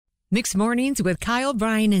Mixed Mornings with Kyle,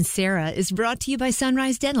 Brian, and Sarah is brought to you by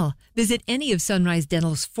Sunrise Dental. Visit any of Sunrise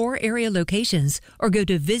Dental's 4 area locations or go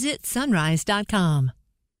to visitsunrise.com.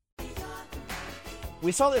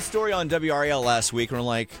 We saw this story on WRAL last week, and we're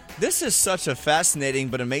like, this is such a fascinating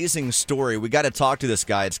but amazing story. We got to talk to this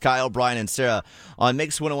guy. It's Kyle, Brian, and Sarah on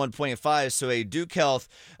Mix 101.5. So a Duke Health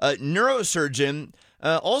neurosurgeon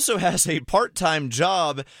also has a part-time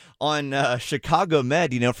job on Chicago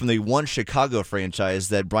Med, from the One Chicago franchise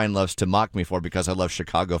that Brian loves to mock me for because I love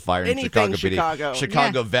Chicago Fire and Anything Chicago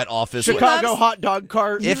Chicago Vet Office. Chicago hot dog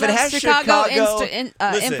cart. If it has Chicago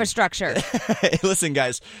infrastructure. Listen,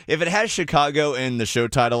 guys, if it has Chicago in the show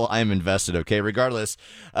title, I'm invested, okay? Regardless,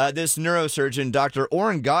 this neurosurgeon, Dr.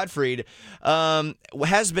 Orrin Gottfried,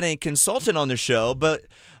 has been a consultant on the show, but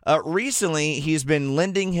recently, he's been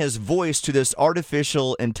lending his voice to this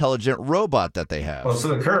artificial intelligent robot that they have. Well, so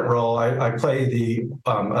the current role, I play the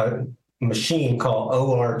machine called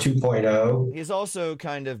OR 2.0. He's also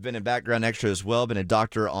kind of been a background extra as well, been a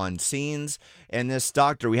doctor on Scenes. And this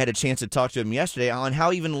doctor, we had a chance to talk to him yesterday on how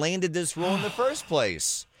he even landed this role in the first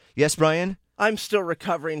place. Yes, Brian? I'm still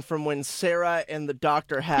recovering from when Sarah and the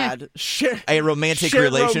doctor had a romantic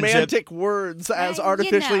relationship. Romantic words as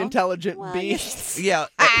artificially intelligent beings. Yeah,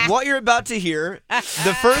 what you're about to hear,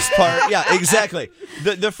 the first part, yeah, exactly.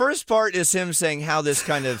 The first part is him saying how this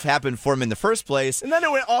kind of happened for him in the first place. And then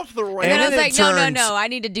it went off the rails. And then I was like, no, I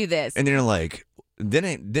need to do this. And then you're like,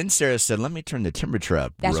 then Sarah said, let me turn the temperature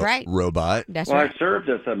up. That's right. Robot. That's right. I served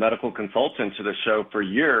as a medical consultant to the show for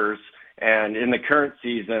years. And in the current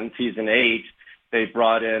season, season 8, they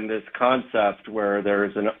brought in this concept where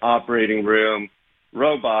there's an operating room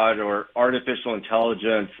robot or artificial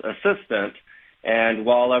intelligence assistant. And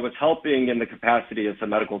while I was helping in the capacity as a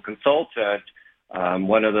medical consultant,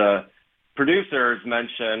 one of the producers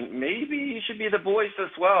mentioned maybe you should be the voice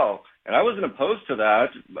as well. And I wasn't opposed to that.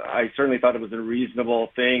 I certainly thought it was a reasonable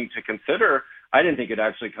thing to consider. I didn't think it'd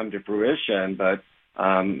actually come to fruition, but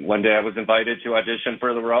one day I was invited to audition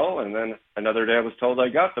for the role, and then another day I was told I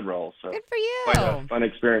got the role. So good for you. Quite a fun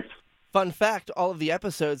experience. Fun fact, all of the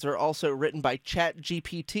episodes are also written by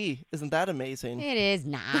ChatGPT. Isn't that amazing? It is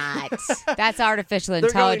not. That's artificial They're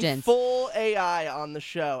intelligence. Going full AI on the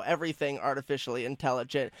show. Everything artificially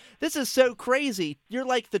intelligent. This is so crazy. You're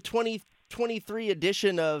like the 2023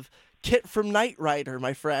 edition of Kit from Knight Rider,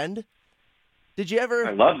 my friend. Did you ever?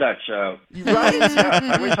 I love that show. Right?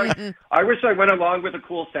 Yeah, I wish I went along with a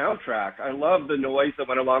cool soundtrack. I love the noise that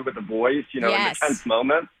went along with the voice, in the tense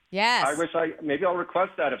moments. Yes. I wish maybe I'll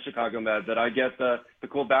request that of Chicago Med, that I get the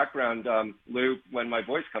cool background loop when my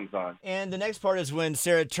voice comes on. And the next part is when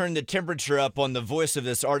Sarah turned the temperature up on the voice of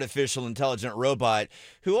this artificial intelligent robot,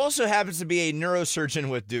 who also happens to be a neurosurgeon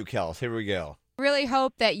with Duke Health. Here we go. Really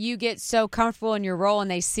hope that you get so comfortable in your role and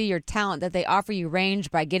they see your talent that they offer you range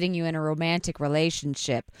by getting you in a romantic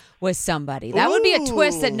relationship with somebody. That would be a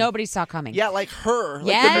twist that nobody saw coming. Yeah, like her.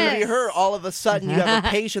 Yes. Like the movie Her. All of a sudden you have a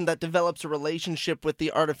patient that develops a relationship with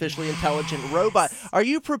the artificially intelligent robot. Are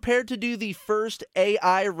you prepared to do the first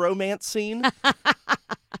AI romance scene?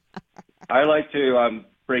 I like to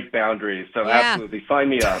break boundaries, so absolutely sign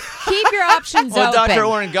me up. Keep your options open. Dr.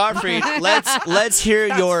 Orrin Gottfried, let's hear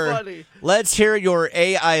your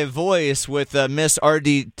AI voice with Miss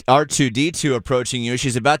R2D2 approaching you.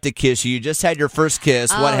 She's about to kiss you. You just had your first kiss.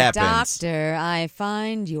 What happens? Doctor, I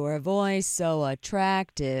find your voice so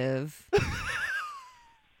attractive.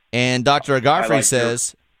 And Dr. Gottfried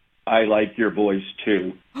says, I like your voice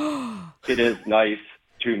too. It is nice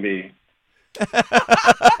to me.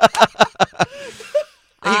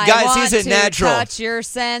 Guys, he's a natural. Touch your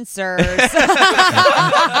sensors.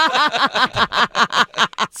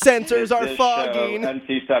 Sensors are fogging.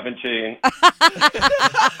 NC-17.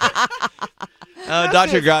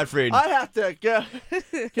 Dr. Gottfried. I have to go.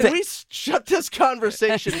 Can we shut this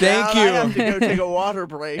conversation Thank down? you. I have to go take a water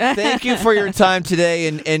break. Thank you for your time today.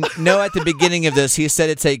 And know at the beginning of this, he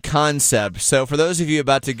said it's a concept. So for those of you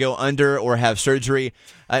about to go under or have surgery,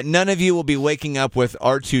 none of you will be waking up with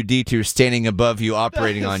R2D2 standing above you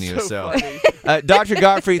operating on you. So Dr.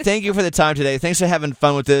 Gottfried, thank you for the time today. Thanks for having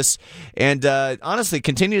fun with this. And honestly,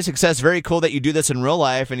 continued success. Very cool that you do this in real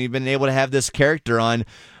life and you've been able to have this character on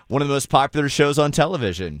one of the most popular shows on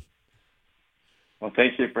television. Well,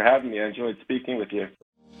 thank you for having me. I enjoyed speaking with you.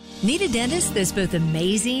 Need a dentist that's both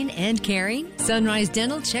amazing and caring? Sunrise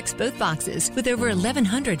Dental checks both boxes with over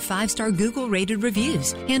 1,100 5-star Google-rated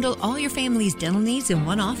reviews. Handle all your family's dental needs in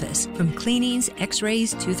one office, from cleanings,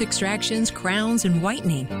 x-rays, tooth extractions, crowns, and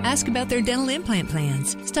whitening. Ask about their dental implant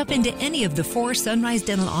plans. Stop into any of the 4 Sunrise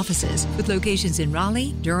Dental offices with locations in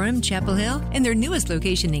Raleigh, Durham, Chapel Hill, and their newest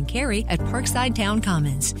location in Cary at Parkside Town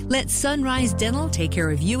Commons. Let Sunrise Dental take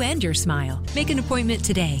care of you and your smile. Make an appointment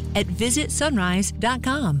today at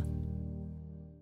visitsunrise.com.